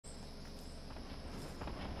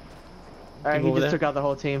Alright, he just took out the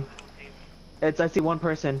whole team. I see one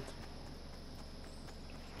person.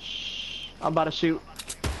 Shh. I'm about to shoot.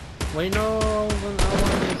 Wait, no. I want to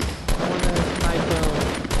snipe him.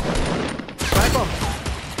 Snipe him!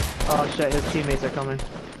 Oh shit, his teammates are coming.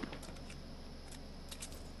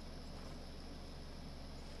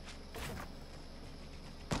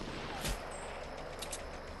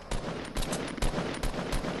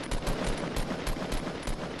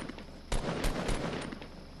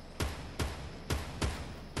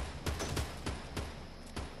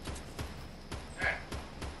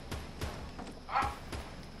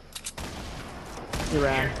 He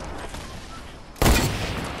ran.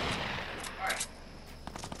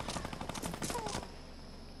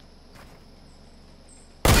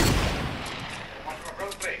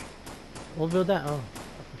 We'll build that. Oh,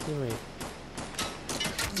 teammate.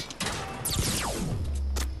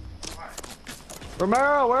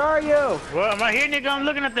 Romero, where are you? Well, I'm right here, nigga. I'm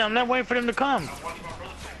looking at them. I'm not waiting for them to come.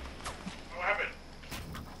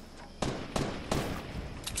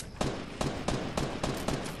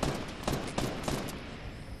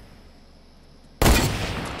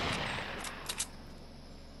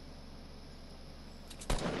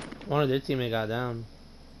 One of their teammates got down.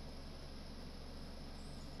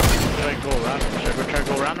 Should I go around him? Should I go try to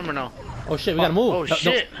go around him or no? Oh shit, we gotta move. Oh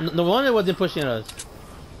shit. The one that wasn't pushing us.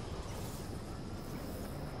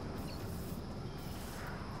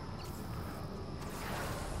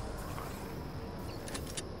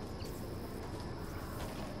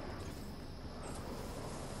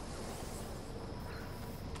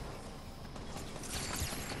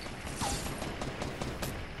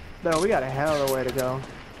 No, we got a hell of a way to go.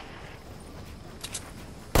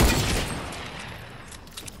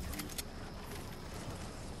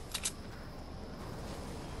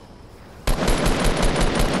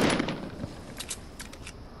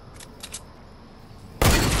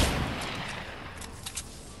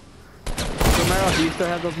 Romero, do you still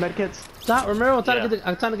have those medkits? Stop, Romero!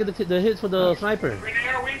 I'm trying to get the hits for the sniper.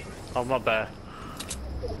 Oh, my bad.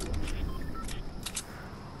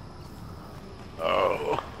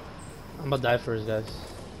 Oh. I'm about to die first, guys.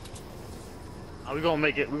 Oh, we gonna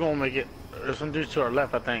make it. We gonna make it. There's some dudes to our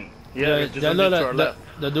left, I think. Yeah, there's some dudes look, to our left.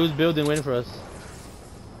 the dude's building waiting for us.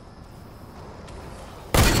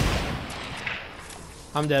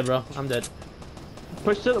 I'm dead, bro. I'm dead.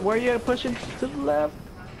 Push to the, where are you pushing? To the left.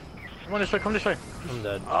 Come on this way. Come this way. I'm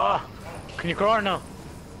dead. Ah, can you crawl or no?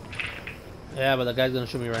 Yeah, but the guy's gonna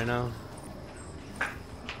shoot me right now.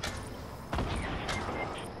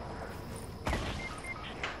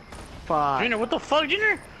 Fuck. Junior, what the fuck,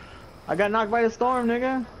 Junior? I got knocked by the storm,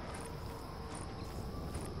 nigga.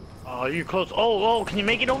 Oh, you close. Oh, can you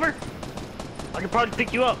make it over? I could probably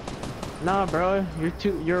pick you up. Nah, bro.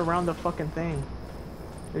 You're around the fucking thing.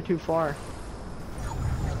 You're too far.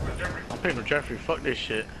 I'm picking up Jeffrey. Fuck this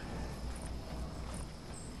shit.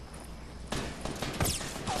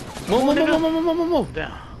 Move.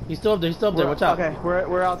 Damn. He's still up there. Watch out. Okay,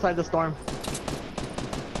 we're outside the storm.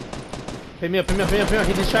 Pick me up.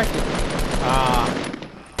 He distracted. Ah.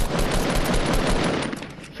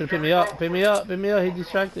 Should've picked me up. He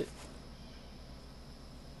distracted.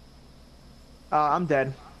 I'm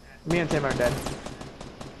dead. Me and Tim are dead.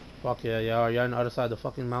 Fuck yeah, you're on the other side of the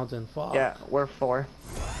fucking mountain. Fuck. Yeah, we're 4.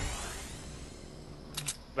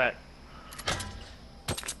 Back.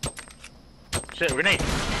 Shit, grenade.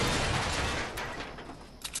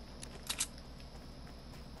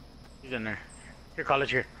 He's in there. Here,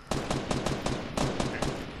 college here.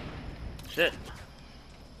 Shit.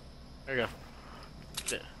 There you go.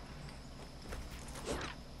 Shit.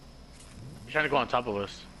 He's trying to go on top of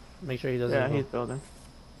us. Make sure he doesn't. Yeah, he's building.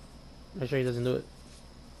 Make sure he doesn't do it.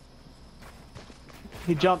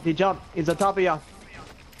 He jumped. He's on top of y'all.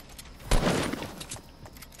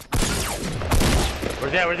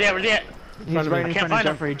 Where's he at? He's right in front of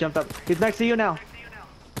Jeffrey. He jumped up. He's next to you now.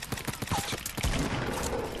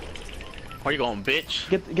 Where you going, bitch?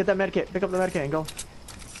 Get that medkit. Pick up the medkit and go.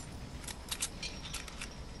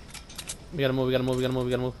 We gotta move.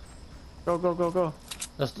 Go.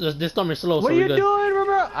 This storm is slow, what so are we're you good. doing,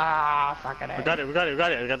 Romero? Ah, fucking We got it.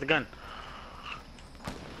 I got the gun.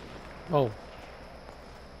 Oh.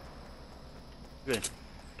 Good.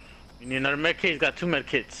 You need another med kit? He's got 2 med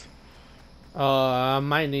kits. I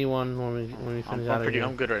might need one when we finish out of here.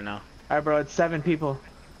 I'm good right now. Alright, bro. It's 7 people.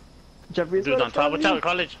 Jeffrey's Dude's on top. Watch out,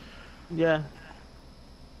 college. Yeah.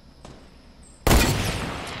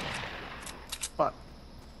 Fuck.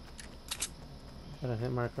 Got a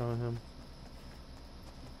hit marker on him.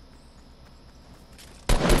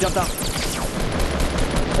 He jumped out.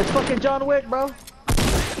 It's fucking John Wick, bro.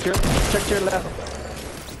 Check to your left.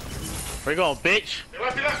 Where you going, bitch?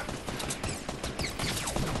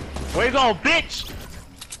 Where you going, bitch?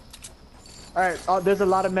 Alright, oh, there's a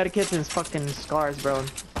lot of medikits and fucking scars, bro.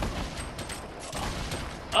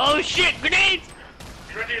 Oh shit, grenades!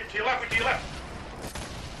 You're to your left, to your left.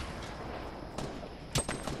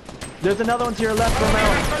 There's another one to your left,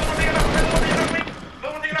 Romero.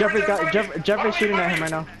 Jeffrey's shooting at him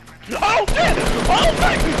right now. Oh shit! Oh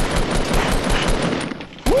my!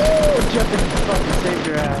 Woo! Jeffrey fucking saved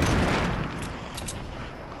your ass.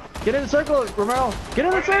 Get in the circle, Romero. Get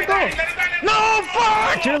in the circle. No,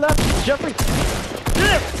 fuck! To your left, Jeffrey.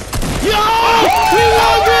 Yo! We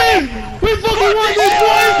won this! We fucking won this,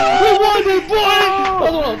 boy! We won this, boy!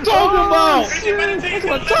 That's what I'm talking about! That's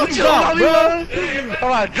what I'm talking about, bro! I'm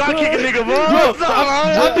like, drop kick a nigga, bro!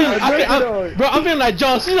 Bro, I'm feeling like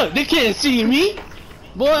John Cena. They can't see me!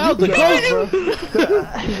 Boy, that was the close.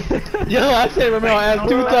 Yo, I said Romero ass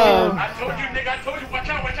 2 times. I told you, nigga, I told you, watch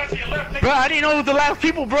out to your left, nigga. Bro, I didn't know it was the last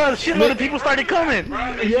people, bro. Shit, load of people started coming.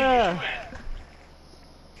 Yeah.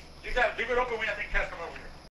 Leave it open when I think Cat's coming.